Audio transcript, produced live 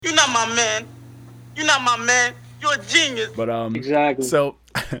You're not my man. You're not my man. You're a genius. But Exactly. so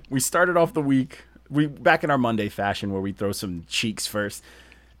we started off the week we back in our Monday fashion where we throw some cheeks first.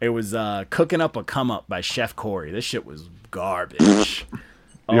 It was Cooking Up a Come Up by Chef Corey. This shit was garbage.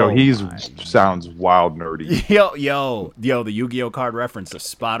 Yo, Oh he's my. sounds wild nerdy. Yo, the Yu-Gi-Oh card reference is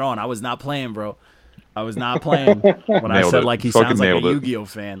spot on. I was not playing, bro. I was not playing when I Nailed said it. like he Fucking sounds like a nailed it. Yu-Gi-Oh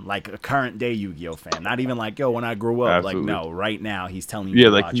fan, like a current day Yu-Gi-Oh fan. Not even like when I grew up. Absolutely. Like no, right now he's telling you Yeah,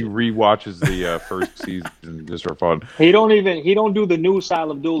 to like watch he it. rewatches the first season just for fun. He don't do the new style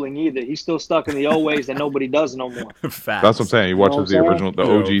of dueling either. He's still stuck in the old ways that nobody does no more. Facts. That's what I'm saying. He watches the what I'm original, the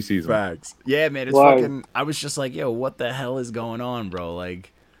Yo, OG season. Facts. Yeah, man, it's Right. fucking. I was just like, yo, what the hell is going on, bro?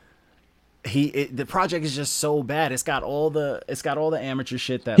 Like, the project is just so bad. It's got all the amateur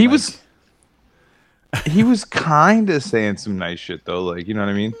shit that He like, was kind of saying some nice shit though, like you know what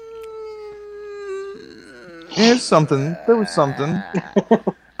I mean. There's something. There was something.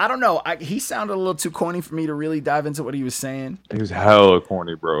 I don't know. He sounded a little too corny for me to really dive into what he was saying. He was hella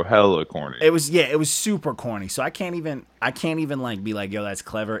corny, bro. Hella corny. It was super corny. So I can't even like be like, yo, that's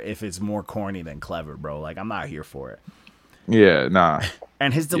clever if it's more corny than clever, bro. Like I'm not here for it. Yeah, nah.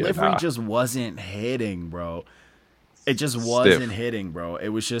 And his delivery nah. just wasn't hitting, bro. It just Stiff. wasn't hitting, bro. It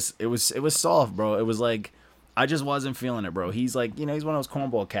was soft, bro. It was like I just wasn't feeling it, bro. He's like, he's one of those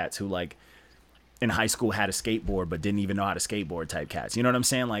cornball cats who like in high school had a skateboard but didn't even know how to skateboard type cats. You know what I'm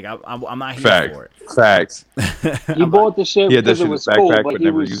saying? Like I'm not here for it. Facts. He bought the shit He had that because shit it in was his cool, backpack, but but he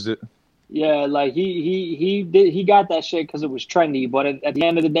never was used it. yeah, like he got that shit because it was trendy. But at the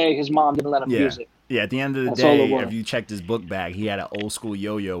end of the day, his mom didn't let him Yeah. use it. Yeah, at the end of the That's all it day, was. if you checked his book bag, he had an old school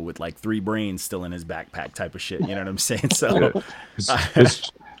yo-yo with like 3 brains still in his backpack type of shit. You know what I'm saying? So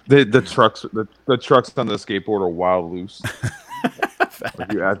The trucks on the skateboard are wild loose.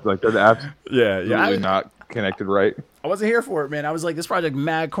 Like you act like they're absolutely yeah. not connected right. I wasn't here for it, man. I was like, this project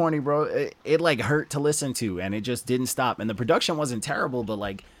mad corny, bro. It like hurt to listen to, and it just didn't stop. And the production wasn't terrible, but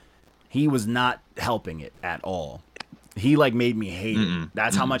like he was not helping it at all. He like made me hate it.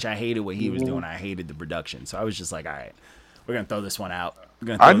 That's how much I hated what he was doing. I hated the production. So I was just like, all right, we're gonna throw this one out. We're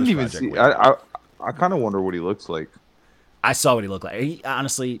gonna throw I didn't this even project see. away. I kind of wonder what he looks like. I saw what he looked like. He,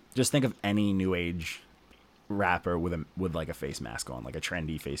 honestly, just think of any new age rapper with like a face mask on, like a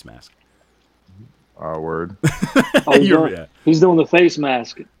trendy face mask. Word. Oh, Yeah. he's doing the face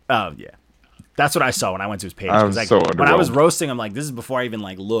mask. Oh yeah, that's what I saw when I went to his page. I 'Cause, was like, so when I was underwhelmed. roasting him, like this is before I even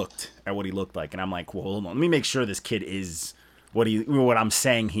like looked at what he looked like, and I'm like, well, hold on, let me make sure this kid is what I'm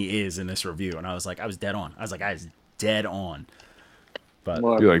saying he is in this review. And I was like, I was dead on. I was dead on. But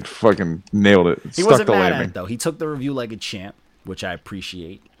Look, You like fucking nailed it. he Stuck wasn't the mad at landing. it though. He took the review like a champ, which I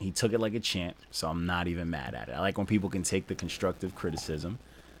appreciate. He took it like a champ, so I'm not even mad at it. I like when people can take the constructive criticism.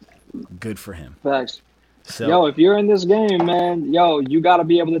 Good for him. facts. So Yo, if you're in this game, man, you got to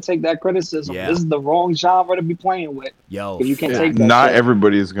be able to take that criticism. Yeah. This is the wrong genre to be playing with. If you can't take that Not shit.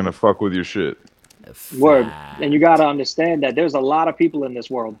 everybody is gonna fuck with your shit. Word. And you got to understand that there's a lot of people in this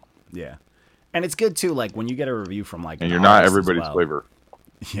world. Yeah, and it's good too. Like when you get a review from like, And an you're not artist as everybody's well. flavor.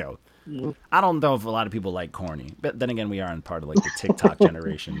 Yo, I don't know if a lot of people like corny, but then again, we are in part of like the TikTok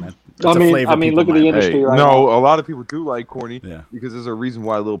generation. That's a flavor I mean, people look at the might industry Hey, right no, now. a lot of people do like corny. Yeah. Because there's a reason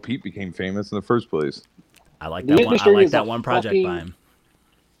why Lil Peep became famous in the first place. I like The that one. I industry like is that a one project fucking- by him.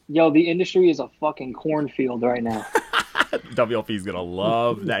 Yo, the industry is a fucking cornfield right now. WLP's gonna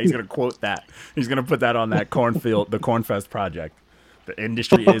love that. He's gonna quote that. He's gonna put that on that cornfield, the Cornfest project. The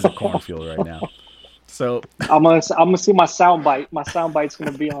industry is a cornfield right now. So I'm gonna see my soundbite. My soundbite's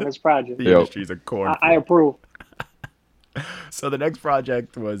gonna be on this project. the Yep. industry is a cornfield. I approve. So the next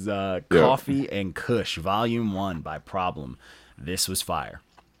project was Coffee and Kush Volume 1 by Problem. This was fire.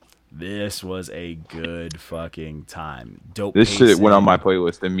 This was a good fucking time. Dope This pacing. shit went on my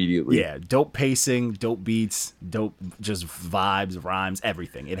playlist immediately. Yeah, dope pacing, dope beats, dope just vibes, rhymes,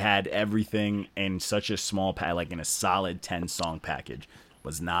 everything. It had everything in such a small like in a solid 10-song package.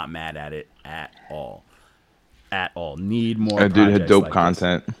 Was not mad at it at all. At all. Need more That dude had projects dope like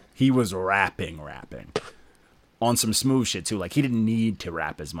content. this. He was rapping. On some smooth shit too. Like he didn't need to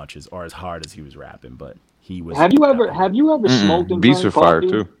rap as much as or as hard as he was rapping, but he was Have you ever rapping. smoked and Beats are drank fire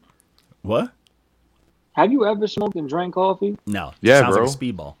coffee? too. What? Have you ever smoked and drank coffee? No. Yeah, Sounds bro. like a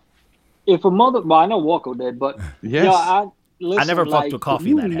speedball. If a well, I know Walko did, but Yes. listen, never fucked like, with coffee If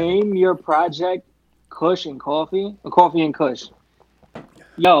you that heavy. name your project Kush and Coffee, or Coffee and Kush.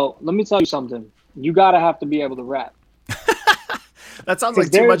 Yo, let me tell you something. You gotta have to be able to rap. That sounds 'Cause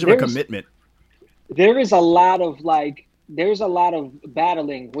like too much of a there's- commitment. There's a lot of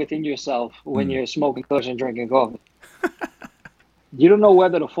battling within yourself when you're smoking Kush and drinking coffee. You don't know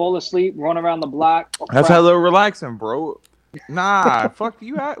whether to fall asleep, run around the block. Or That's crack. hella relaxing, bro. Nah, fuck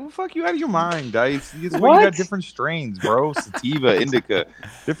you out of your mind, Dice. It's where you What? got different strains, bro. Sativa, indica,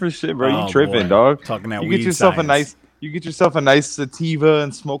 different shit, bro. You Oh, tripping, boy. dog. Talking that You weed get yourself science. you get yourself a nice sativa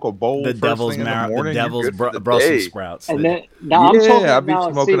and smoke a bowl The first thing in the morning. You're good for the Brussels day. sprouts. And then now I'm Yeah, I'll talking be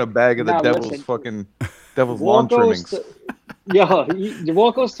now. smoking See, a bag of the now devil's listen, fucking devil's lawn Walco's trimmings.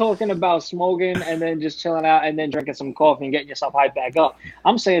 Walco's talking about smoking and then just chilling out and then drinking some coffee and getting yourself hyped back up.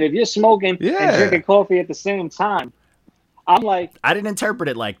 I'm saying if you're smoking and Yeah. drinking coffee at the same time, I'm like, I didn't interpret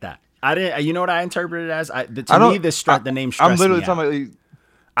it like that. I didn't. You know what I interpreted it as? I To don't- me, the name stressed I'm literally me out. talking about.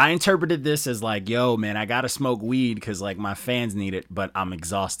 I interpreted this as like, yo, man, I gotta smoke weed because like my fans need it, but I'm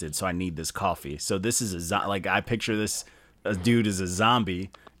exhausted, so I need this coffee. So this is like I picture this dude as a zombie,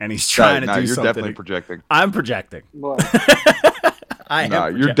 and he's trying to do You're something. definitely projecting. I'm projecting. boy, I am. Nah,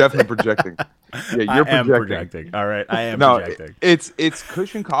 you're definitely projecting. Yeah, I you're am projecting. projecting. All right, I am No, projecting. it's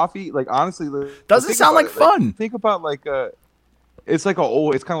cushion coffee. Like honestly, Doesn't think sound about like it, fun. Think about like it's like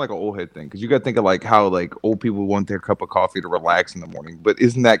it's kind of like an old head thing because you got to think of like how like old people want their cup of coffee to relax in the morning, but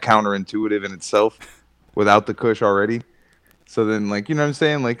isn't that counterintuitive in itself without the kush already? So then, like, you know what I'm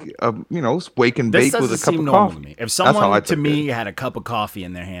saying? Like, wake and This bake with doesn't a cup seem of normal coffee. to me. If That's how I someone to took me it. had a cup of coffee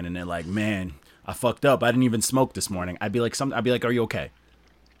in their hand and they're like, "Man, I fucked up. I didn't even smoke this morning," I'd be like, "Are you okay?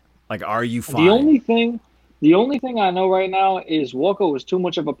 Like, are you fine?" the only thing I know right now is Walker was too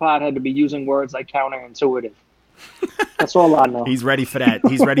much of a pothead to be using words like counterintuitive. That's all I know. He's ready for that.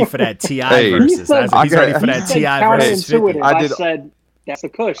 He's ready for that Ti Hey. versus. He said- He's ready for He that said Ti versus 50. counterintuitive. I I did- said that's the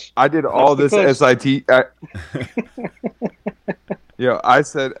Kush. I did all the this kush. SIT.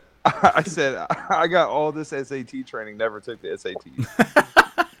 I said I got all this SAT training. Never took the SATs.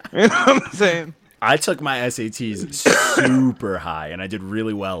 You know what I'm saying? I took my SATs super high, and I did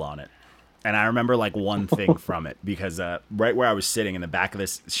really well on it. And I remember like one thing from it because right where I was sitting in the back of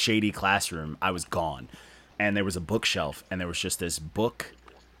this shady classroom, I was gone, and there was a bookshelf, and there was just this book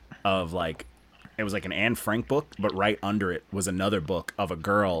of like. It was like an Anne Frank book, but right under it was another book of a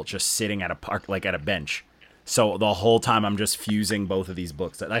girl just sitting at a park, like at a bench. So the whole time I'm just fusing both of these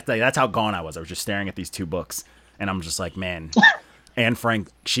books. That's how gone I was. I was just staring at these two books, and I'm just like, man, Anne Frank,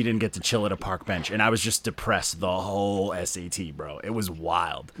 she didn't get to chill at a park bench, and I was just depressed the whole SAT, bro. It was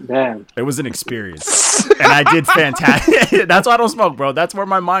wild. Damn. It was an experience, and I did fantastic. That's why I don't smoke, bro. That's where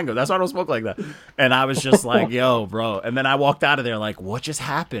my mind goes. That's why I don't smoke like that. And I was just like, yo, bro. And then I walked out of there like, what just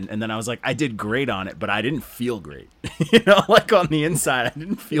happened? And then I was like, I did great on it, but I didn't feel great. You know, like on the inside, I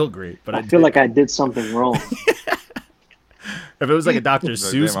didn't feel great, but I feel like I did something wrong. if it was like a Dr. Like,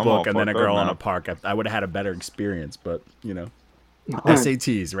 Seuss damn, I'm all book and then a fucked up girl on now. a park, I would have had a better experience. But you know,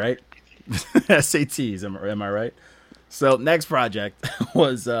 SATs, right? SATs, am I right? So next project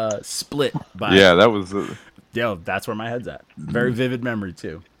was Split by Yeah, that was. Yo, that's where my head's at. Very vivid memory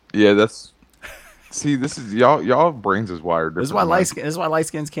too. Yeah, that's. See, this is y'all brains is wired. This is why light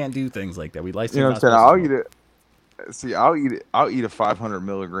skins can't do things like that. We light skins. You know what I'm saying? I'll eat it. I'll eat a 500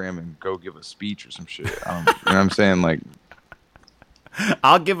 milligram and go give a speech or some shit. You know what I'm saying? Like,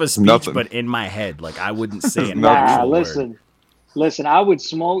 I'll give a speech, Nothing. but in my head, like I wouldn't say an Nah, actual word. listen. I would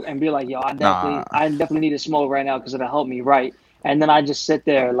smoke and be like, yo, I definitely need to smoke right now because it'll help me write. And then I just sit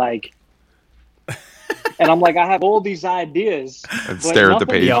there like, and I'm like, I have all these ideas. and but stare at the nothing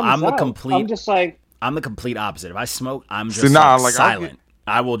page. Yo, comes I'm the out. complete- I'm just like, I'm the complete opposite. If I smoke, I'm just See, nah, like, like, silent.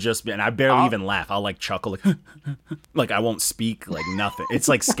 I will just be, and I barely I'll- even laugh. I'll like chuckle, like, like I won't speak, like nothing. It's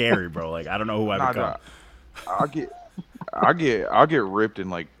like scary, bro. Like I don't know who I Nah, become. I'll get ripped and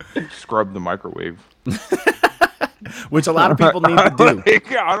like scrub the microwave. Which a lot of people need to do.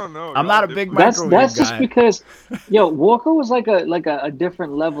 Like, I don't know. I'm not a big that's microwave just guy. because, yo, Walker was like a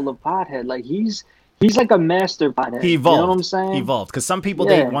different level of pothead. Like he's like a master pothead. He evolved. You know what I'm saying? He evolved because some people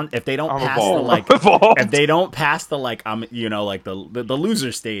Yeah. they want if they don't I'm pass the evolved. like Evolved. if they don't pass the like like the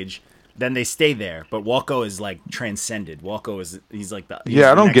loser stage, then they stay there. But Walko is like transcended. Walko he's like he's Yeah, I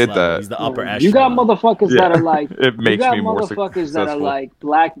the don't next get level. that. He's the upper echelon. You got motherfuckers Yeah. that are like, It makes you got me more motherfuckers that are successful. like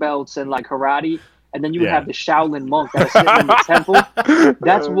black belts and like karate, and then you Yeah. have the Shaolin monk that's sitting in the temple.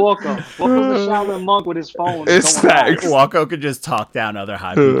 That's Walker. Walker's the Shaolin monk with his phone. It's going out. facts. Walko could just talk down other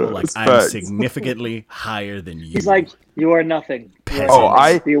high people like It's I'm facts. significantly higher than you. He's like, you are nothing. You are Oh,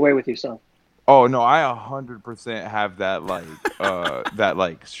 nothing. Be away with yourself. Oh no, I 100% have that like that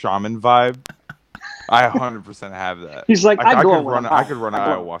like shaman vibe. I 100% have that. He's like, I go could when run. I'm I high. could run an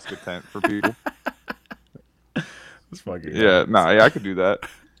I go. ayahuasca tent for people. It's fucking Yeah, I could do that.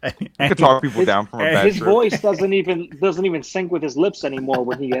 I could talk people down from a And bad his trip. voice doesn't even sync with his lips anymore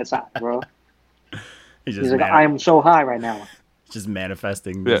when he gets high, bro. He's He's just like, I am so high right now. just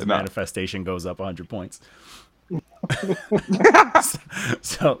manifesting. Yeah, His no. manifestation goes up 100 points.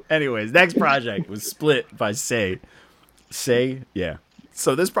 So, anyways, next project was Split by Say. Say, yeah.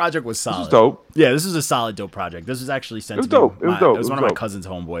 So this project was solid. This is dope. Yeah, this was a solid, dope project. This was actually sent It was to me. dope. It was dope. It was It one was of my dope. cousin's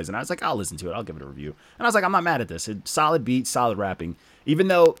homeboys, and I was like, I'll listen to it. I'll give it a review. And I was like, I'm not mad at this. Solid beat, solid rapping. Even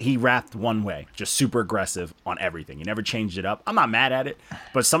though he rapped one way, just super aggressive on everything. He never changed it up. I'm not mad at it,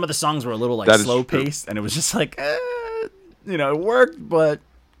 but some of the songs were a little like That is slow true. paced, and it was just like, it worked, but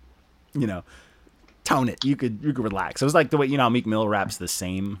tone it. You could relax. It was like the way how Meek Mill raps the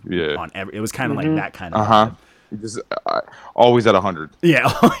same. Yeah. On every. It was kind of like that kind of. Just always at 100.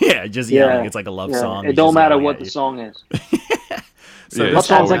 Yeah, yeah, just yelling. It's like a love song. It He's don't just matter yelling what at the you. song is. So Yeah, this it's sounds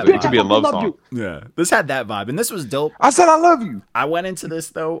sounds like, always- it could be a love love song. you. Yeah, this had that vibe, and this was dope. I said I love you. I went into this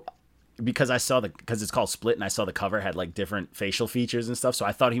though because because it's called Split, and I saw the cover had like different facial features and stuff. So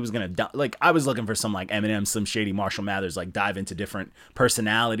I thought he was gonna I was looking for some like Eminem, Slim Shady, Marshall Mathers, like dive into different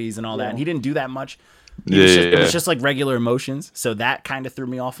personalities and all that. And he didn't do that much. It was just like regular emotions. So that kind of threw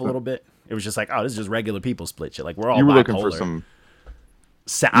me off a little bit. It was just like, oh, this is just regular people split shit. Like we're all You were bipolar. looking for some.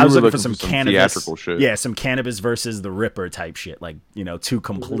 I was were looking for looking some for some cannabis, theatrical shit. Yeah, some cannabis versus the Ripper type shit. Like two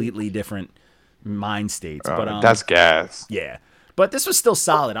completely different mind states. But That's gas. yeah. But this was still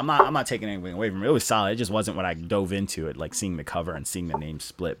solid. I'm not taking anything away from it. It was solid. It just wasn't when I dove into it, like seeing the cover and seeing the name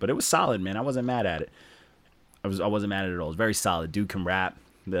Split. But it was solid, man. I wasn't mad at it. I wasn't mad at it at all. It was very solid. Dude can rap.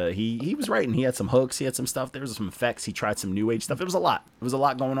 He was writing. He had some hooks. He had some stuff. There was some effects. He tried some new age stuff. It was a lot. It was a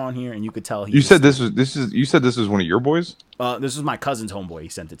lot going on here, and you could tell. You said this was one of your boys. This was my cousin's homeboy. He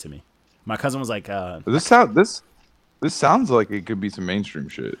sent it to me. My cousin was like, This sounds like it could be some mainstream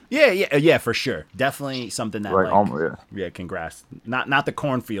shit. yeah, for sure. Definitely something that Like, yeah, congrats. Not the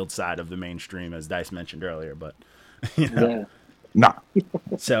cornfield side of the mainstream as Dice mentioned earlier, but Yeah. Nah,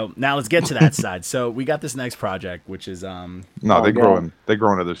 So now let's get to that side. So we got this next project, which is no, Oh, they God.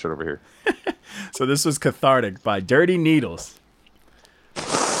 growing other shit over here. so this was Cathartic by Dirty Needles.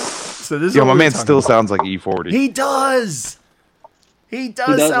 So this is Yo, what my we were man talking still about. sounds like E40. He does. He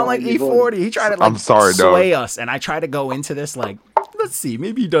does does sound like like E40. He tried to like I'm sorry, dog. sway us, and I tried to go into this like, let's see,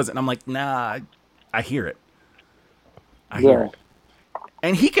 maybe he doesn't. I'm like, nah, I hear it. I hear Yeah. it.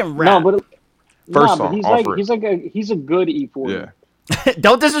 And he can No, rap. but First but song, he's offer like it. he's a good E40. Yeah,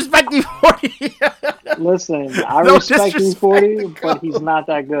 Don't disrespect E40. Listen, I No respect disrespect. E40, but he's not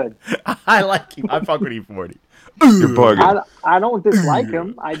that good. I like him. I fuck with E40. you're bugging. I don't dislike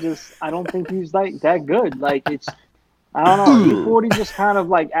him. I don't think he's like that good. Like I don't know. E40 just kind of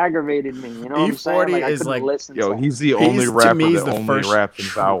like aggravated me. You know what I'm saying? E40 Like, I is couldn't like- listen Yo, to him. he's the only to rapper me, that the only first raps in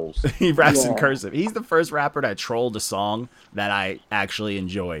vowels. He raps in Yeah. cursive. He's the first rapper that trolled a song that I actually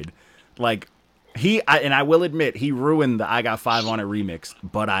enjoyed. Like and I will admit he ruined the I Got 5 on It remix,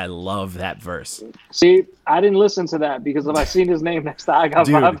 but I love that verse. See, I didn't listen to that because if I seen his name next to I Got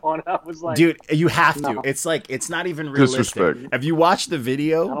Dude. 5 on it, I was like, Dude, you have to. No. It's like it's not even realistic. Disrespect. If you watch the I don't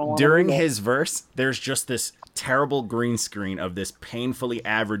video wanna during do that. his verse, there's just this terrible green screen of this painfully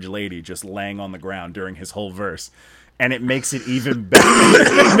average lady just laying on the ground during his whole verse. And it makes it even better.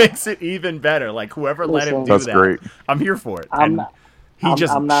 It makes it even better. Like whoever let him do That's that, great. I'm here for it. I'm And not- he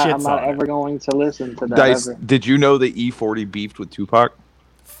just I'm shits not on ever it. going to listen to that Dice, ever. did you know that E40 beefed with Tupac?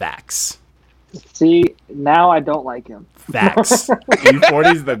 Facts. See, now I don't like him. Facts.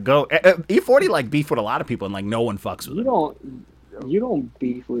 E40's the GOAT. E40 like beef with a lot of people and like no one fucks with him. You don't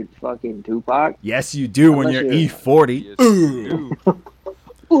beef with fucking Tupac. Yes, you do when Unless you're you're- E40.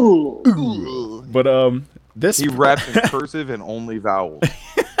 Ooh. But this He raps in cursive and only vowels.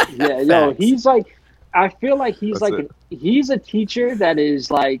 Yeah, yo, Facts. he's like, I feel like he's That's like, he's a teacher that is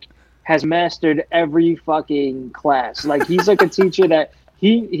like, has mastered every fucking class. Like, he's like a teacher that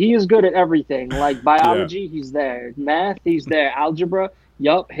he is good at everything. Like, biology, he's there. Math, he's there. Algebra,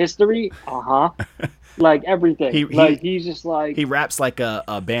 yup. History, like, everything. He's just like, he raps like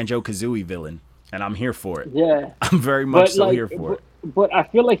a Banjo Kazooie villain, and I'm here for it. yeah. I'm very much But, so like, here for it. But I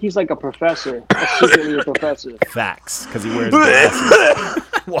feel like he's like a professor, secretly a professor. Facts, because he wears glasses.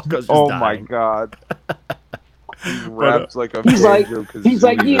 Walker's just Oh dying. my god. He raps like a He's like, Banjo-Kazooie he's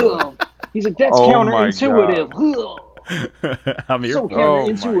like, villain. yeah. He's like, that's Oh my counterintuitive. I'm here So for it. Oh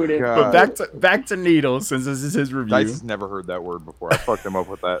my counterintuitive. God. But back to Needles, since this is his review. Dice has never heard that word before. I fucked him up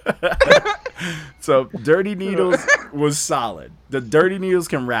with that. So Dirty Needles was solid. The Dirty Needles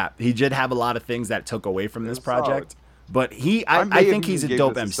can rap. He did have a lot of things that took away from this was solid. project, but may I have think he's a even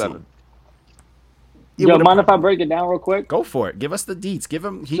dope gave this a MC. 7. Yeah, Yo, what a- mind if I break it down real quick? Go for it. Give us the deets. Give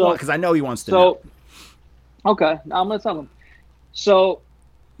him So- because I know he wants to know. So, okay, I'm gonna tell him. So,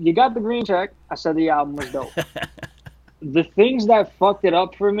 you got the green check. I said the album was dope. The things that fucked it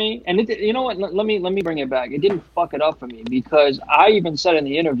up for me, and you know what? Let me bring it back. It didn't fuck it up for me because I even said in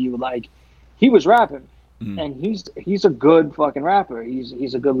the interview, like, he was rapping, and he's a good fucking rapper.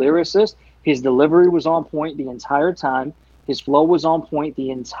 He's a good lyricist, His delivery was on point the entire time. His flow was on point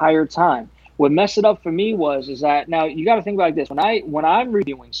the entire time. What messed it up for me is that now you got to think about this. When I'm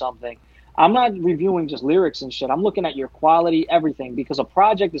reviewing something, I'm not reviewing just lyrics and shit. I'm looking at your quality, everything, because a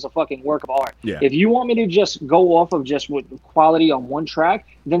project is a fucking work of art. Yeah. If you want me to just go off of just with quality on one track,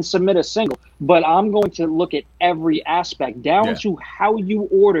 then submit a single. But I'm going to look at every aspect down to how you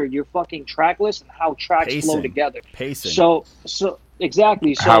order your fucking track list and how tracks flow together. Pacing. So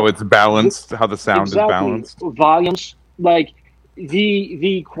exactly. So how it's balanced, how the sound is balanced. Volumes, like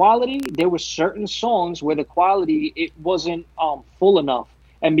the quality. There were certain songs where the quality it wasn't full enough.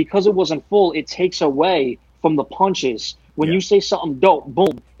 And because it wasn't full, it takes away from the punches. When you say something dope,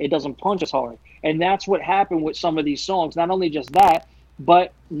 boom, it doesn't punch as hard. And that's what happened with some of these songs. Not only just that,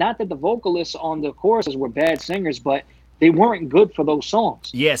 but not that the vocalists on the choruses were bad singers, but they weren't good for those songs.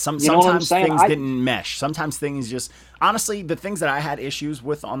 Yeah, sometimes things didn't mesh. Sometimes things just... Honestly, the things that I had issues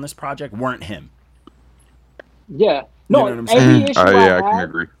with on this project weren't him. Yeah. No, you know what I'm saying? I can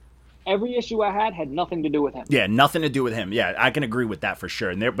agree. Every issue I had nothing to do with him. Yeah, nothing to do with him. Yeah, I can agree with that for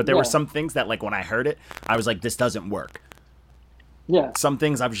sure. And there were some things that, like, when I heard it, I was like, this doesn't work. Yeah. Some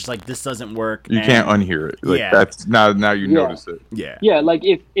things I was just like, this doesn't work. You can't unhear it. Like, that's now you notice it. Yeah. Yeah, like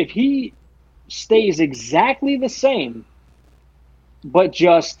if he stays exactly the same, but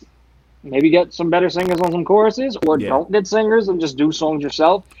just maybe get some better singers on some choruses, or don't get singers and just do songs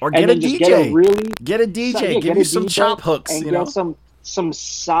yourself, or get and a then DJ. Just get a DJ. Give you some chop hooks. And you know, some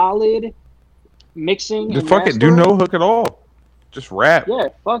solid mixing. Just fuck it. Do no hook at all. Just rap. Yeah,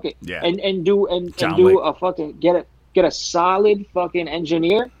 fuck it. Yeah. And do a fucking get a solid fucking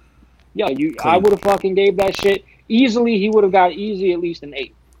engineer. Yeah, I would have fucking gave that shit easily. He would have got at least an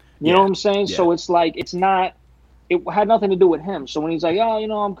 8. You know what I'm saying? Yeah. So it's like it had nothing to do with him. So when he's like,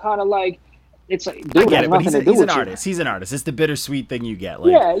 oh, I'm kind of like, it's like, dude, I get it, but he's an artist. You. He's an artist. It's the bittersweet thing you get.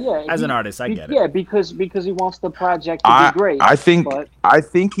 Like, yeah. As an artist, I get it. Yeah, because he wants the project to be great. I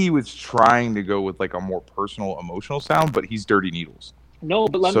think he was trying to go with like a more personal, emotional sound, but he's Dirty Needles. No,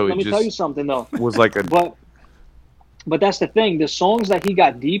 but let me tell you something though. Was like a but that's the thing. The songs that he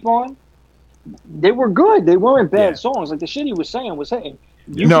got deep on, they were good. They weren't bad songs. Like the shit he was saying was hitting.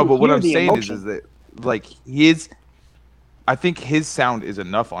 No, but what I'm saying is that like I think his sound is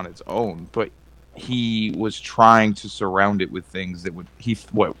enough on its own, but he was trying to surround it with things that would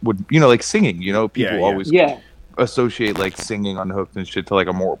like singing. People always associate like singing unhooked and shit to like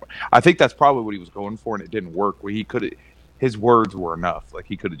a more. I think that's probably what he was going for, and it didn't work. Where his words were enough. Like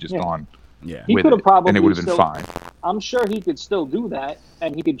he could have just gone. Yeah, he could have probably, and it would have been fine. I'm sure he could still do that,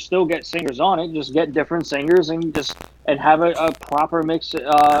 and he could still get singers on it. Just get different singers and have a proper mix,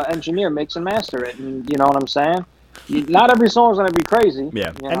 engineer mix and master it. And you know what I'm saying? Not every song is gonna be crazy.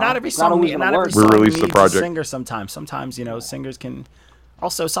 Yeah, and not every song needs a singer. Sometimes, singers can.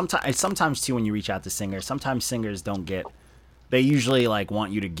 Also, sometimes too, when you reach out to singers, sometimes singers don't get. They usually like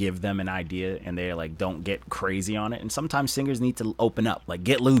want you to give them an idea, and they like don't get crazy on it. And sometimes singers need to open up, like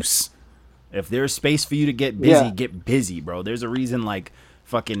get loose. If there's space for you to get busy, get busy, bro. There's a reason like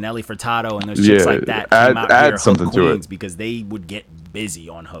fucking Nelly Furtado and those chicks like that came out add here something to it because they would get busy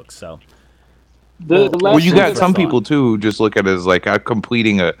on hooks. So. Well, you got some people too who just look at it as like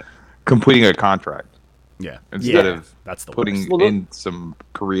completing a contract. Yeah. Instead of that's the putting in some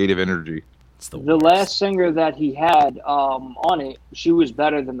creative energy. The last singer that he had on it, she was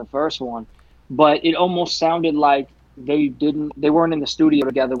better than the first one, but it almost sounded like they weren't in the studio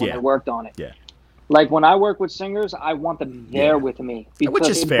together when they worked on it. Yeah. Like when I work with singers, I want them there with me because which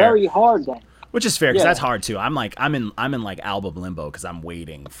is it's fair. very hard then. Which is fair because that's hard too. I'm in like album limbo because I'm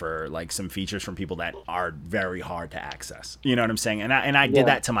waiting for like some features from people that are very hard to access. You know what I'm saying? And I did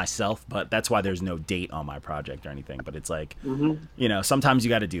that to myself, but that's why there's no date on my project or anything. But it's like, sometimes you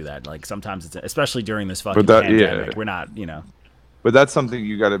got to do that. Like sometimes it's especially during this fucking pandemic, we're not, But that's something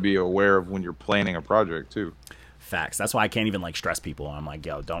you got to be aware of when you're planning a project too. Facts. That's why I can't even like stress people. I'm like,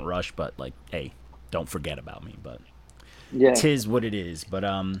 yo, don't rush, but like, hey, don't forget about me. But tis what it is. But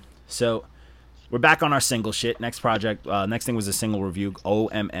so. We're back on our single shit. Next project, next thing was a single review,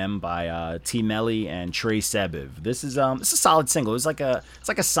 OMM by T Melly and Trey Sebiv. This is it's a solid single. It's like a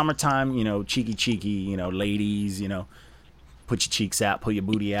summertime, cheeky, ladies, put your cheeks out, pull your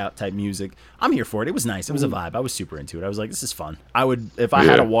booty out type music. I'm here for it. It was nice. It was a vibe. I was super into it. I was like, this is fun. I would if I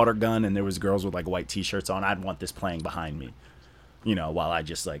had a water gun and there was girls with like white t-shirts on, I'd want this playing behind me. While I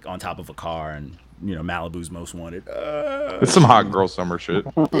just like on top of a car and Malibu's Most Wanted. It's some hot girl summer shit.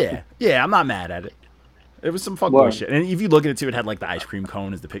 Yeah, I'm not mad at it. It was some fuckboy Word. shit. And if you look at it too, it had like the ice cream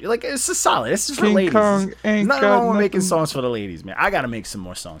cone as the picture. Like, it's just solid. It's just for King ladies. Kong There's ain't nothing got wrong with making nothing. songs for the ladies, man. I gotta make some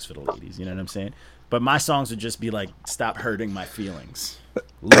more songs for the ladies. You know what I'm saying? But my songs would just be like, stop hurting my feelings.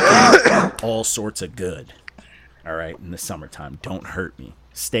 Looking all sorts of good. All right, in the summertime, don't hurt me.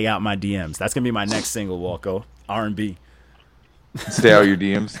 Stay out my DMs. That's gonna be my next single, Walko. R&B. Stay out your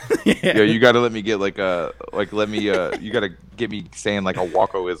DMs. Yeah. Yo, you gotta let me get you gotta get me saying like a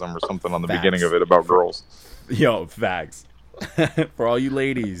Walkoism or something on the Facts. beginning of it about girls. Yo, facts. For all you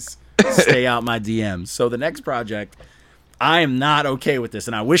ladies, stay out my DMs. So the next project, I am not okay with this,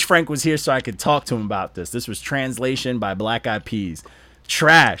 and I wish Frank was here so I could talk to him about this. This was Translation by Black Eyed Peas.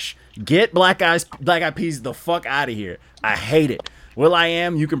 Trash. Get Black Eyed Peas the fuck out of here. I hate it.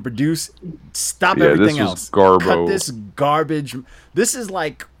 will.i.am, you can produce. Stop Yeah, everything this was else. garbo. Cut this garbage. This is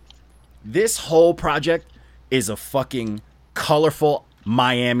like, this whole project is a fucking colorful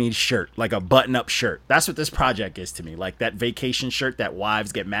Miami shirt, like a button-up shirt. That's what this project is to me. Like that vacation shirt that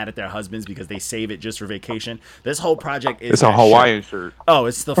wives get mad at their husbands because they save it just for vacation. This whole project is It's a that Hawaiian shirt. shirt. Oh,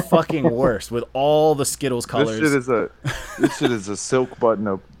 it's the fucking worst with all the Skittles colors. This shit is a silk button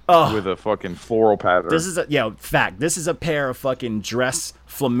up Oh. with a fucking floral pattern. This is This is a pair of fucking dress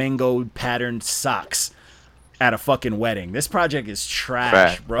flamingo patterned socks at a fucking wedding. This project is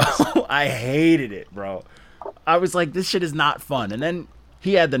trash, Fact. bro. I hated it, bro. I was like, this shit is not fun. And then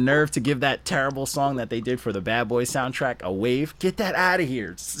he had the nerve to give that terrible song that they did for the Bad Boys soundtrack a wave. Get that out of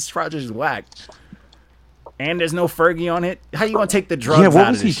here. This project is whack. And there's no Fergie on it. How you gonna take the drugs yeah, out what of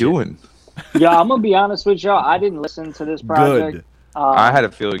was he this shit? doing? Yeah, I'm gonna be honest with y'all. I didn't listen to this project. Good. I had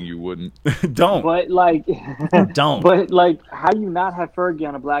a feeling you wouldn't. Don't. But like, Don't. But like, how you not have Fergie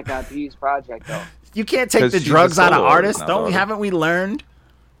on a Black Eyed Peas project though? You can't take 'Cause the she's a drugs out of solo artists. artist now, Don't we? brother. Haven't we learned?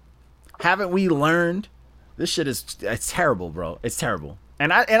 Haven't we learned? This shit it's terrible, bro. It's terrible.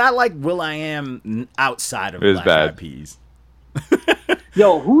 And I like will.i.am outside of It is Black bad. Eyed Peas.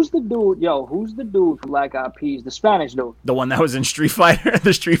 Yo, who's the dude for Black Eyed Peas? The Spanish dude. The one that was in Street Fighter,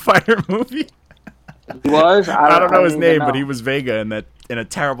 the Street Fighter movie. He was. I don't know his didn't even name, know. but he was Vega in a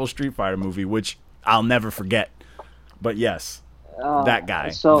terrible Street Fighter movie, which I'll never forget. But yes, that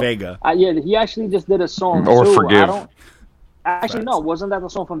guy, Vega. Yeah, he actually just did a song Or too. Forgive. I don't. Actually, no. Wasn't that the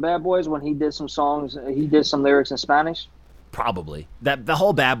song from Bad Boys when he did some songs? He did some lyrics in Spanish. Probably that the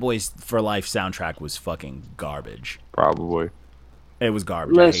whole Bad Boys for Life soundtrack was fucking garbage. Probably. It was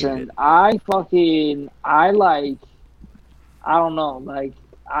garbage. I hated Listen, it. I don't know. Like,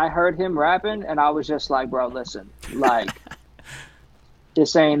 I heard him rapping, and I was just like, bro, listen, like,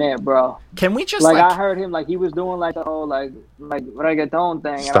 this ain't it, bro. Can we just Like, like I heard him, like, he was doing, like, the whole, like reggaeton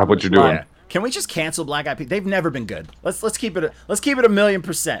thing. and Stop I'm what just you're doing. like, Yeah. Can we just cancel Black Eyed Peas? They've never been good. Let's keep it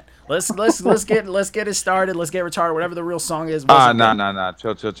 1,000,000%. Let's get it started. Let's get retarded. Whatever the real song is. wasn't good. Nah.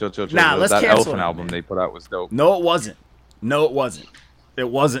 Chill. Nah, let's that cancel Elephant it, album man. they put out was dope. No, it wasn't. It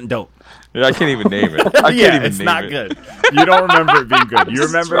wasn't dope. Yeah, I can't even name it. I Yeah, can't even it's name not it. good. You don't remember it being good. You I'm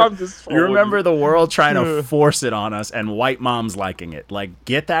remember just you remember trolling the world trying to force it on us and white moms liking it. Like,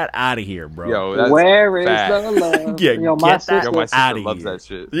 get that out of here, bro. Yo, that's where is fact. the love? Yeah, Yo, get my that sister, Yo, my outta sister loves here. that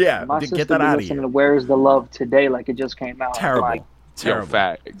shit. Yeah, my sister get that be out of listening here. to Where is the Love today, like it just came out. Terrible. Like, Terrible. Yo,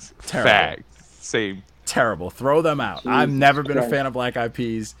 facts. Terrible. Facts. Same. Terrible. Throw them out. I've Jesus never been a Christ. fan of Black Eyed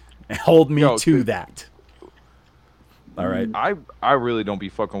Peas, and hold me Yo, to dude. that. All right. I really don't be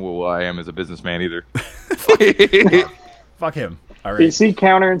fucking with what I am as a businessman either. Fuck him. All is right. he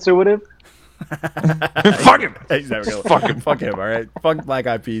counterintuitive? Fuck him. He's never gonna Fuck him. Fuck him. All right. Fuck Black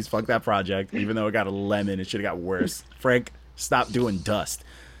Eyed Peas. Fuck that project. Even though it got a lemon, it should have got worse. Frank, stop doing dust.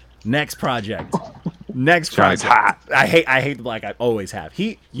 Next project. Next Johnny's project. hot. I hate the Black Eyed. Always have.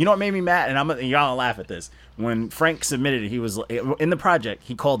 You know what made me mad? And y'all gonna laugh at this. When Frank submitted it, he was in the project.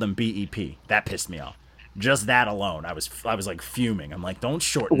 He called them BEP. That pissed me off. Just that alone, I was like fuming. I'm like, don't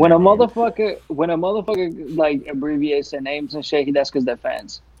shorten. When their a name. motherfucker like abbreviates their names and shit, that's because they're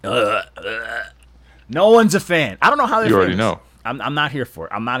fans. No one's a fan. I don't know how they're You already famous. know. I'm not here for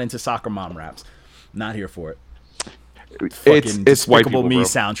it. I'm not into soccer mom raps. Not here for it. It's Fucking white Despicable people, Me bro.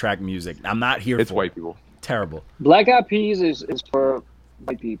 soundtrack music. I'm not here It's for white it. people. Terrible. Black Eyed Peas is for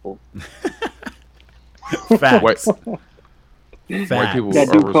white people. Facts. White, Facts. white people That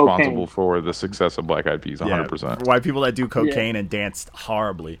are do responsible cocaine. for the success of Black Eyed Peas, 100%. Yeah, white people that do cocaine and danced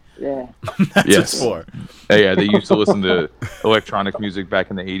horribly. Yeah. That's Yes. it's for. Yeah, they used to listen to electronic music back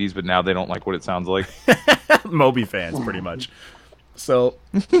in the 80s, but now they don't like what it sounds like. Moby fans, pretty much. So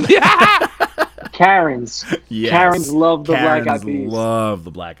Karens. yes. Karens love the Black Eyed Karens Peas. love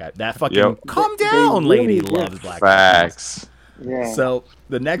the Black Eyed. That fucking Yep. calm They down, really lady do. loves Black Eyed Peas. Facts. Yeah. So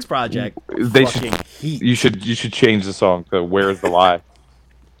the next project, They fucking heat. You should change the song to "Where's the Lie."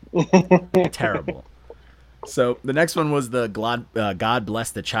 Terrible. So the next one was the God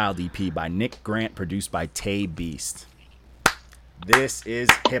Bless the Child EP by Nick Grant, produced by Tay Beast. This is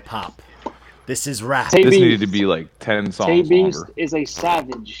hip hop. This is rap. Tay This Beast. needed to be like 10 Tay songs Beast longer. is a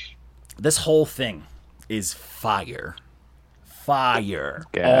savage. This whole thing is fire. Fire.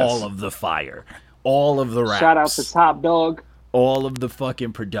 Gas. All of the fire. All of the raps. Shout out to Top Dog. All of the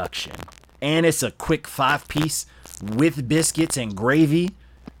fucking production. And it's a quick 5-piece with biscuits and gravy.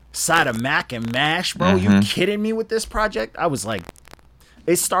 Side of mac and mash, bro. You kidding me with this project? I was like,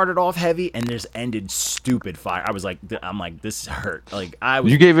 it started off heavy and just ended stupid fire. I was like, I'm like, this hurt. Like I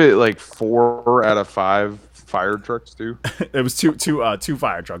was. You gave it like 4 out of 5 fire trucks too. It was two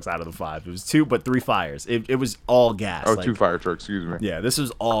fire trucks out of the 5. It was 2, but 3 fires. It was all gas. Oh, like, 2 fire trucks. Excuse me. Yeah, this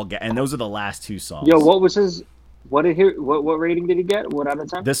was all gas, and those are the last 2 songs. Yo, what was his? What rating did he get? What out of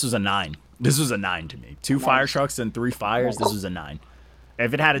 10? This was a 9. This was a 9 to me. 2 fire trucks and 3 fires. This was a 9.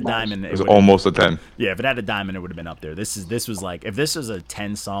 If it had a diamond, It was almost a 10. yeah. If it had a diamond, it would have been up there. This was like, if this was a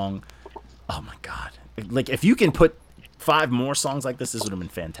 10 song, oh my god! Like if you can put 5 more songs like this would have been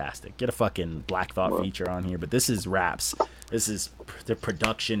fantastic. Get a fucking Black Thought feature on here, but this is raps. This is the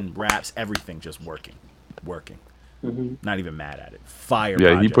production, raps, everything just working. Not even mad at it. Fire.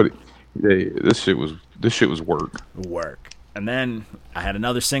 Yeah, he project. put it. Yeah, this shit was work. Work. And then I had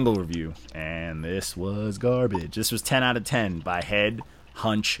another single review, and this was garbage. This was 10 out of 10 by Head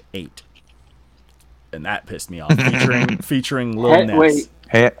Hunch 8, and that pissed me off. Featuring Lil Nas. Wait,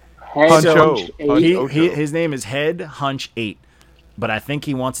 Head Huncho. His name is Head Hunch 8, but I think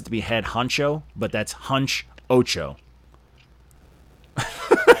he wants it to be Head Huncho, but that's Hunch Ocho.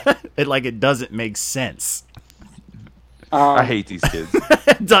 It doesn't make sense. I hate these kids.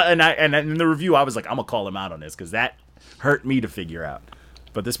 And in the review, I was like, I'm gonna call him out on this because that hurt me to figure out.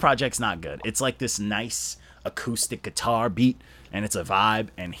 But this project's not good. It's like this nice acoustic guitar beat, and it's a vibe,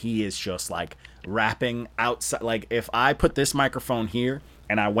 and he is just like rapping outside. Like if I put this microphone here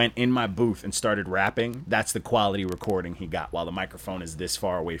and I went in my booth and started rapping, that's the quality recording he got while the microphone is this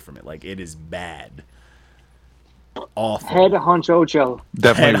far away from it. Like it is bad. Awful. Head Hunch Ocho.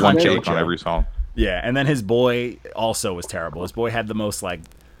 Definitely Head one Hunch take Ocho. on every song. Yeah, and then his boy also was terrible. His boy had the most like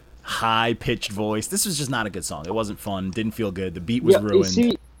high-pitched voice. This was just not a good song. It wasn't fun. Didn't feel good. The beat was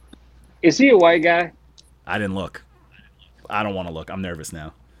ruined. Is he a white guy? I didn't look. I don't want to look. I'm nervous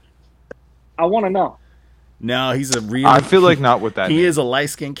now. I want to know. No, he's a real. I feel like not with that. He name. is a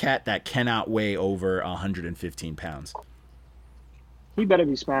light-skinned cat that cannot weigh over 115 pounds. He better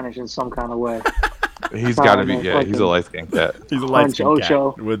be Spanish in some kind of way. He's got to be. Yeah, he's a light skinned cat. He's a light-skinned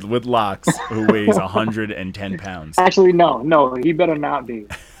Ocho. cat with locks who weighs 110 pounds. Actually, no, he better not be.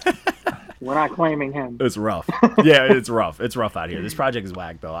 We're not claiming him. It's rough. Yeah, it's rough. It's rough out here. This project is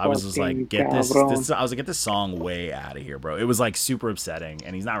whack though. I was just like, get this. I was like, get this song way out of here, bro. It was like super upsetting,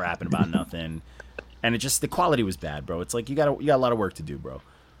 and he's not rapping about nothing, and the quality was bad, bro. It's like you got a lot of work to do, bro.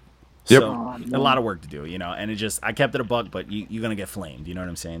 Yep. So, a lot of work to do, and I kept it a buck, but you're gonna get flamed. You know what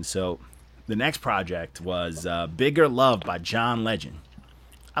I'm saying? So, the next project was Bigger Love by John Legend.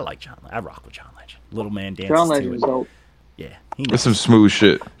 I like John. I rock with John Legend. Little man dances John to Legend it. is dope. Yeah, he That's knows. some smooth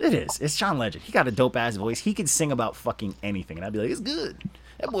shit. It is. It's John Legend. He got a dope ass voice. He could sing about fucking anything, and I'd be like, it's good.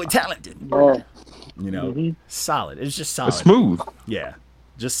 That boy talented. Yeah. Solid. It's just solid. It's smooth. Yeah,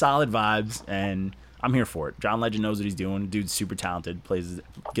 just solid vibes, and I'm here for it. John Legend knows what he's doing. Dude's super talented.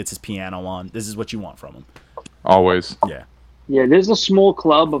 Gets his piano on. This is what you want from him. Always. Yeah. Yeah, there's a small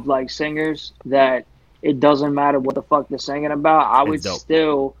club of like singers that it doesn't matter what the fuck they're singing about. I would It's dope.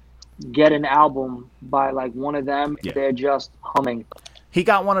 still get an album by like one of them Yeah. if they're just humming. He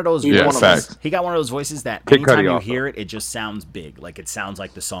got one of those. Yeah, voices. fact. He got one of those voices that Kid anytime Cudi you also. hear it, it just sounds big. Like it sounds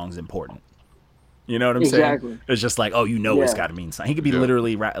like the song's important. You know what I'm Exactly. saying? It's just like, oh, it's Yeah. got to mean something. He could be Yeah.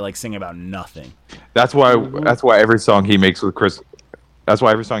 literally like singing about nothing. That's why. That's why every song he makes with Chris. That's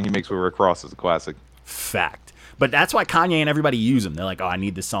why every song he makes with Rick Ross is a classic. Fact. But that's why Kanye and everybody use him. They're like, oh, I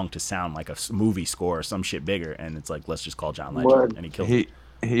need this song to sound like a movie score or some shit bigger. And it's like, let's just call John Legend. Word. And he kills it.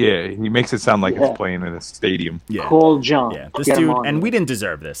 He makes it sound like Yeah. it's playing in a stadium. Yeah. Call John. Yeah, this Get him dude, on and there. we didn't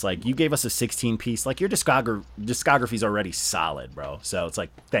deserve this. Like, you gave us a 16-piece. Like, your discography's already solid, bro. So it's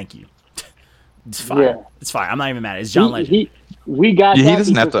like, thank you. It's fine. Yeah. It's fine. I'm not even mad. It's John Legend. We got Yeah, that he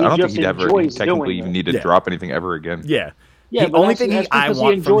doesn't have to. because I don't he think just he'd ever enjoys technically doing even it. need to Yeah. drop anything ever again. Yeah. Yeah, The but only that's- thing that's I because he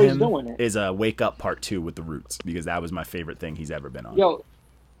want from enjoys him doing it. is a Wake Up Part 2 with the Roots, because that was my favorite thing he's ever been on.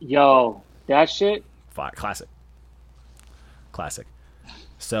 Yo, that shit. Classic.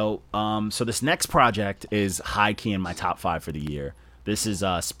 So, so this next project is high key in my top 5 for the year. This is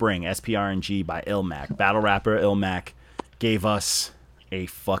Spring, SPRNG by Ilmac. Battle rapper Ilmac gave us a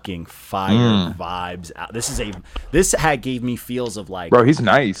fucking fire vibes out. This gave me feels of like, Bro, he's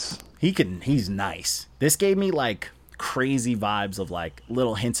nice. He's nice. This gave me like crazy vibes of like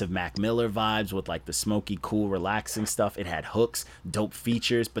little hints of Mac Miller vibes with like the smoky, cool, relaxing stuff. It had hooks, dope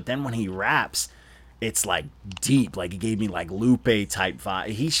features, but then when he raps, it's like deep. Like it gave me like Lupe type vibe.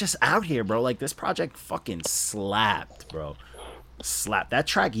 He's just out here, bro. Like this project fucking slapped, bro. Slap. That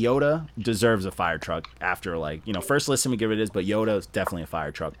track Yoda deserves a fire truck after like, you know, first listen we give it is, but Yoda is definitely a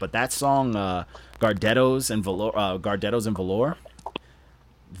fire truck. But that song Gardettos and Velour,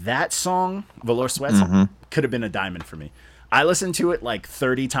 that song Velour Sweats could have been a diamond for me. I listened to it like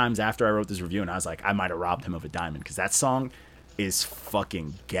 30 times after I wrote this review, and I was like, I might have robbed him of a diamond because that song is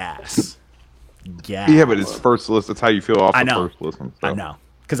fucking gas. Yeah, but it's first listen. That's how you feel off the first listen. So. I know.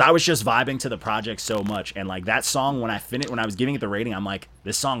 Because I was just vibing to the project so much, and like that song, when I was giving it the rating, I'm like,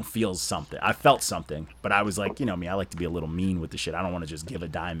 this song feels something. I felt something, but I was like, you know me, I like to be a little mean with the shit. I don't want to just give a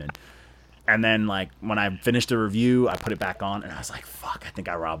diamond. And then like when I finished the review, I put it back on, and I was like, fuck, I think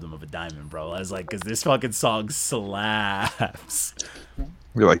I robbed him of a diamond, bro. I was like, because this fucking song slaps.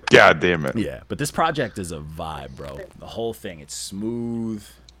 You're like, God damn it. Yeah, but this project is a vibe, bro. The whole thing, it's smooth.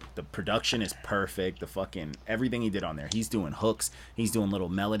 The production is perfect. The fucking everything he did on there. He's doing hooks. He's doing little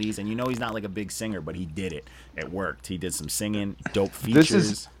melodies, and you know he's not like a big singer, but he did it. It worked. He did some singing, dope features.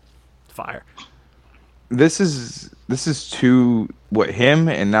 This is fire. This is to what him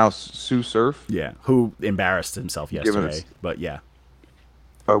and now Sue Surf. Yeah, who embarrassed himself yesterday, but yeah.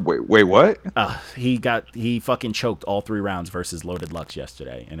 Wait, what? He fucking choked all 3 rounds versus Loaded Lux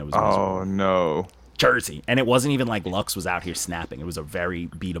yesterday, and it was miserable. Oh no. Jersey, and it wasn't even like Lux was out here snapping. It was a very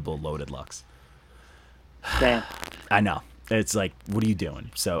beatable Loaded Lux. Damn. I know. It's like, what are you doing?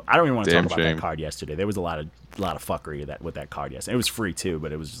 So I don't even want to Damn talk about shame. that card yesterday. There was a lot of fuckery with that card yesterday. It was free too,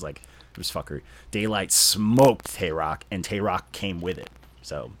 but it was just like it was fuckery. Daylight smoked Tay Rock, and Tay Rock came with it.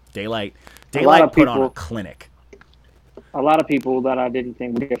 So Daylight put on a clinic. A lot of people that I didn't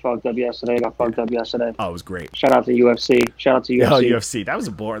think would get fucked up yesterday got fucked up yesterday. Oh, it was great. Shout out to UFC. Oh, UFC. That was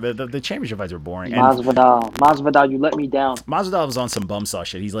a boring. The championship fights were boring. Masvidal, you let me down. Masvidal was on some bum saw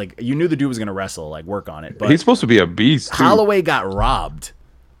shit. He's like, you knew the dude was gonna wrestle, like work on it. But He's supposed to be a beast too. Holloway got robbed,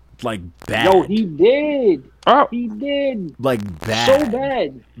 like bad. Yo, he did. Oh. He did. Like bad. So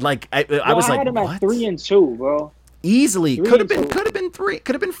bad. Like I was I like, had him what? at 3-2, bro. Easily 3 could have and been 2. 3,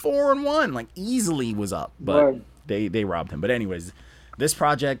 could have been 4-1. Like easily was up, but Word. they robbed him. But anyways, this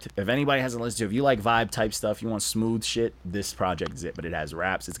project, if anybody hasn't listened to, if you like vibe type stuff, you want smooth shit, this project is it. But it has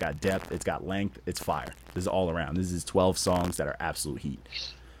raps, it's got depth, it's got length, it's fire. This is all around. This is 12 songs that are absolute heat.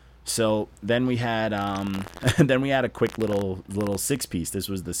 So then we had a quick little 6-piece. This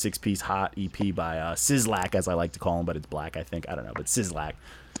was the 6-piece hot EP by Sizzlack, as I like to call him, but it's black, I think. I don't know, but Sizzlack.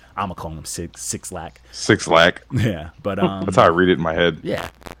 I'm gonna call him Sixlack. Sixlack. Yeah, but that's how I read it in my head. Yeah,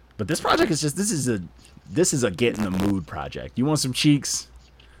 but this project is just this is a get in the mood project. You want some cheeks,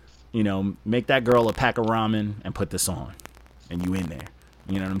 you know, make that girl a pack of ramen and put this on, and you in there.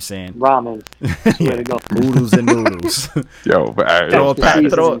 You know what I'm saying? Ramen. Way to go. Noodles and noodles. Yo, but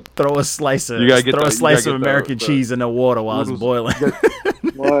throw a slice of American cheese in the water while it's boiling.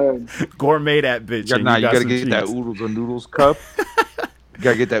 Word. Gourmet that bitch. You gotta get that oodles and noodles cup. You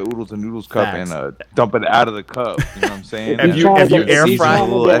gotta get that oodles and noodles cup and dump it out of the cup. You know what I'm saying? If you air fry a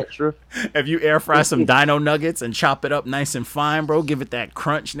little extra. If you air fry some dino nuggets and chop it up nice and fine, bro, give it that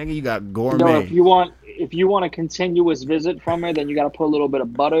crunch, nigga. You got gourmet. No, if you want a continuous visit from her, then you gotta put a little bit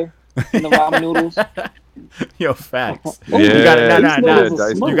of butter in the ramen noodles. Yo, facts. Yeah,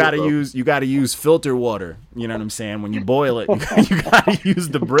 you gotta use filter water. You know what I'm saying? When you boil it, you gotta use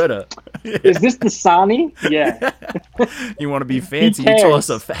the Brita. Is this the Sani? Yeah. You want to be fancy? You toss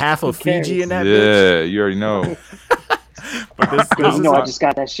half of Fiji in that bitch. Yeah, you already know. But this I just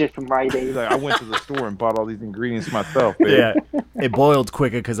got that shit from Rite Aid. Like, I went to the store and bought all these ingredients myself. Babe. Yeah, it boiled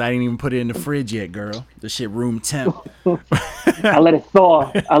quicker because I didn't even put it in the fridge yet, girl. The shit room temp. I let it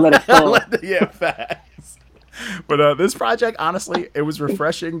thaw. Yeah, facts. But this project, honestly, it was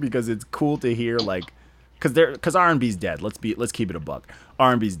refreshing because it's cool to hear, like, because R&B's dead. Let's keep it a buck.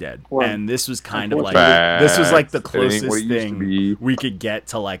 R&B's dead, and this was kind of like this was like the closest thing we could get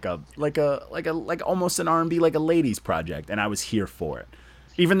to like almost an R&B, like a ladies project, and I was here for it.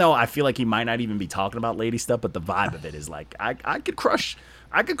 Even though I feel like he might not even be talking about lady stuff, but the vibe of it is like I could crush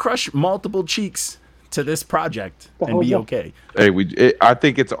multiple cheeks to this project and be okay. Hey, I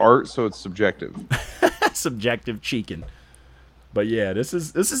think it's art, so it's subjective. Subjective cheeking. But yeah, this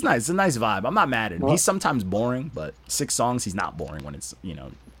is nice. It's a nice vibe. I'm not mad at him. He's sometimes boring, but 6 songs, he's not boring when it's, you know,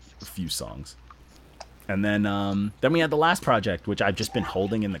 a few songs. And then we had the last project, which I've just been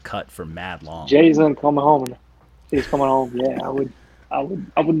holding in the cut for mad long. Jason coming home. He's coming home. Yeah, I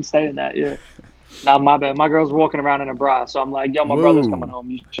wouldn't stay in that. Yeah. Nah, my bad. My girl's walking around in a bra, so I'm like, yo, my brother's Whoa. coming home.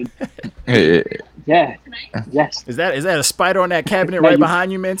 You should. Hey, Yeah. Yes. Is that a spider on that cabinet No, right you-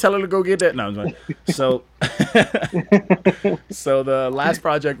 behind you, man? Tell her to go get that. No, I'm sorry. So, so the last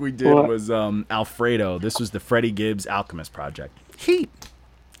project we did What? was Alfredo. This was the Freddie Gibbs Alchemist project. Heat.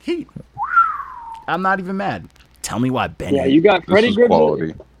 I'm not even mad. Tell me why Benny. Yeah, you got this Freddie is Gibbs.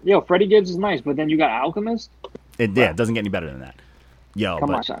 quality. Yo, Freddie Gibbs is nice, but then you got Alchemist. It doesn't get any better than that. Yo, Come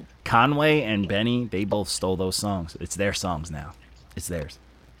but on, son. Conway and Benny, they both stole those songs. It's their songs now. It's theirs.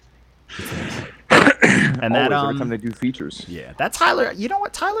 And that Always, every time they do features. yeah, that Tyler. You know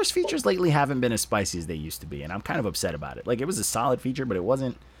what? Tyler's features lately haven't been as spicy as they used to be, and I'm kind of upset about it. Like it was a solid feature, but it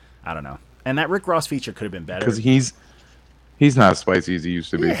wasn't. I don't know. And that Rick Ross feature could have been better. Because he's not as spicy as he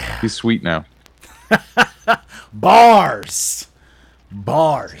used to be. Yeah. He's sweet now. Bars,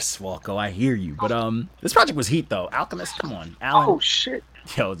 Walko. I hear you, but this project was heat though. Alchemist, come on, Alan. Oh shit.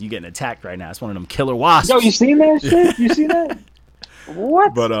 Yo, you getting attacked right now? It's one of them killer wasps. Yo, you seen that shit? You seen that?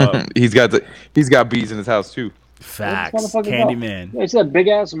 What? But he's got bees in his house too. facts, motherfucker go? Candyman. Yo, it's that big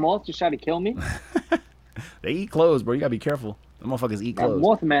ass moth just tried to kill me. They eat clothes, bro. You gotta be careful. The motherfuckers eat That clothes.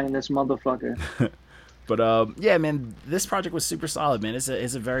 Mothman in this motherfucker. But yeah, man, this project was super solid, man. It's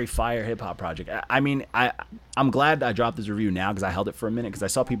a very fire hip hop project. I mean, I'm glad I dropped this review now because I held it for a minute because I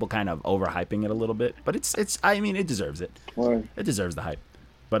saw people kind of overhyping it a little bit. But it's I mean, it deserves it. Word. It deserves the hype.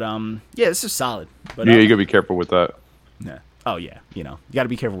 But yeah, this is solid. But Yeah, you gotta be careful with that. yeah. Oh yeah, you gotta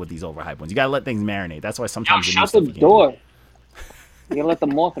be careful with these overhyped ones. You gotta let things marinate. That's why Yo, sometimes new shut stuff the you can't door. You gotta let the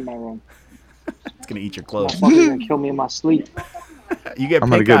moth in my room. do. It's gonna eat your clothes. Motherfucker's gonna kill me in my sleep. You get I'm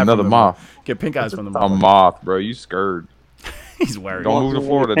gonna pink get eye another from moth. Get pink eyes from the A motherfucker. moth, bro. You scared. He's worried. Don't move to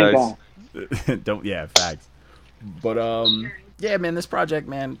Florida, Pink Dice. eye. Don't yeah, facts. But yeah, man, this project,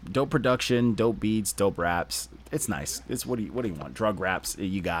 man, dope production, dope beats, dope raps. It's nice. It's what do you want? Drug raps,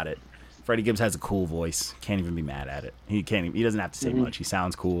 you got it. Freddie Gibbs has a cool voice. Can't even be mad at it. He doesn't have to say much. He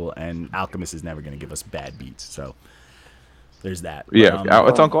sounds cool, and Alchemist is never gonna give us bad beats. So there's that. But, Yeah,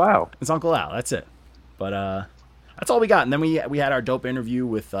 it's Uncle Al. it's Uncle Al. That's it. But that's all we got. And then we had our dope interview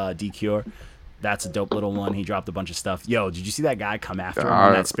with D-Cure. That's a dope little one. He dropped a bunch of stuff. Yo, did you see that guy come after him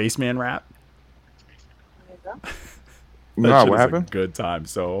on that Spaceman rap? That No, shit what is a happened? good time.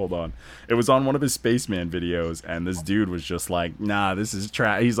 So hold on. It was on one of his Spaceman videos, and this dude was just like, "Nah, this is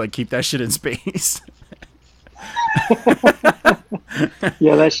trash." He's like, "Keep that shit in space."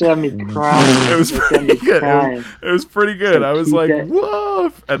 Yeah, that shit had me crying. It was That shit had me pretty good. crying. It was pretty good. I was Keep like, that-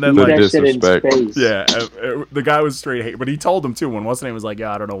 "Woof!" And then Keep like, The that shit in disrespect. space. yeah, the guy was straight hate, but he told him too. When what's the name was like,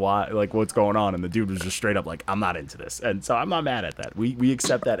 "Yeah, I don't know why, like what's going on," and the dude was just straight up like, "I'm not into this," and so I'm not mad at that. We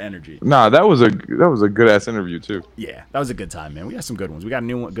accept that energy. Nah, that was a good ass interview too. Yeah, that was a good time, man. We got some good ones. We got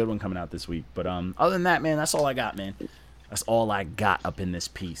a good one coming out this week. But other than that, man, that's all I got, man. That's all I got up in this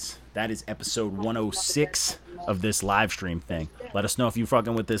piece. That is episode 106 of this live stream thing. Let us know if you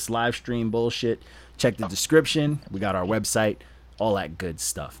fucking with this live stream bullshit. Check the description. We got our website. All that good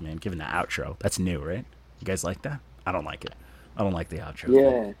stuff, man. Giving the outro. That's new, right? You guys like that? I don't like it. I don't like the outro.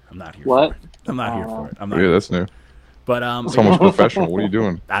 Yeah. I'm not here What? for it. I'm not here for it. I'm not Yeah, here. that's new. But It's almost professional. What are you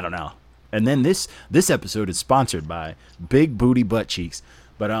doing? I don't know. And then this episode is sponsored by Big Booty Butt Cheeks.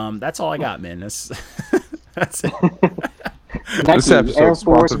 But that's all I got, man. That's that's it. This Nike, episode Air is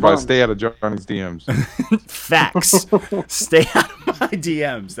Force sponsored by One. Stay Out of Johnny's DMs. Facts. Stay out of my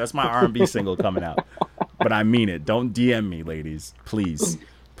DMs. That's my R&B single coming out. But I mean it. Don't DM me, ladies. Please.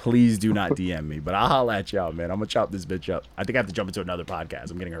 Please do not DM me. But I'll holla at y'all, man. I'm going to chop this bitch up. I think I have to jump into another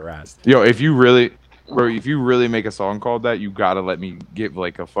podcast. I'm getting harassed. Yo, if you really make a song called that, you gotta let me give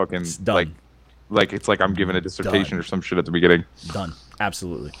like a fucking It's done. like it's like I'm giving a dissertation Done. or some shit at the beginning. Done.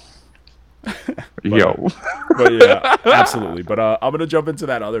 Absolutely. Yo. But yeah, absolutely. But I'm going to jump into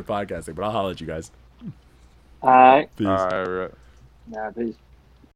that other podcasting. But I'll holla at you guys. All right. Peace. All right. Nah, peace.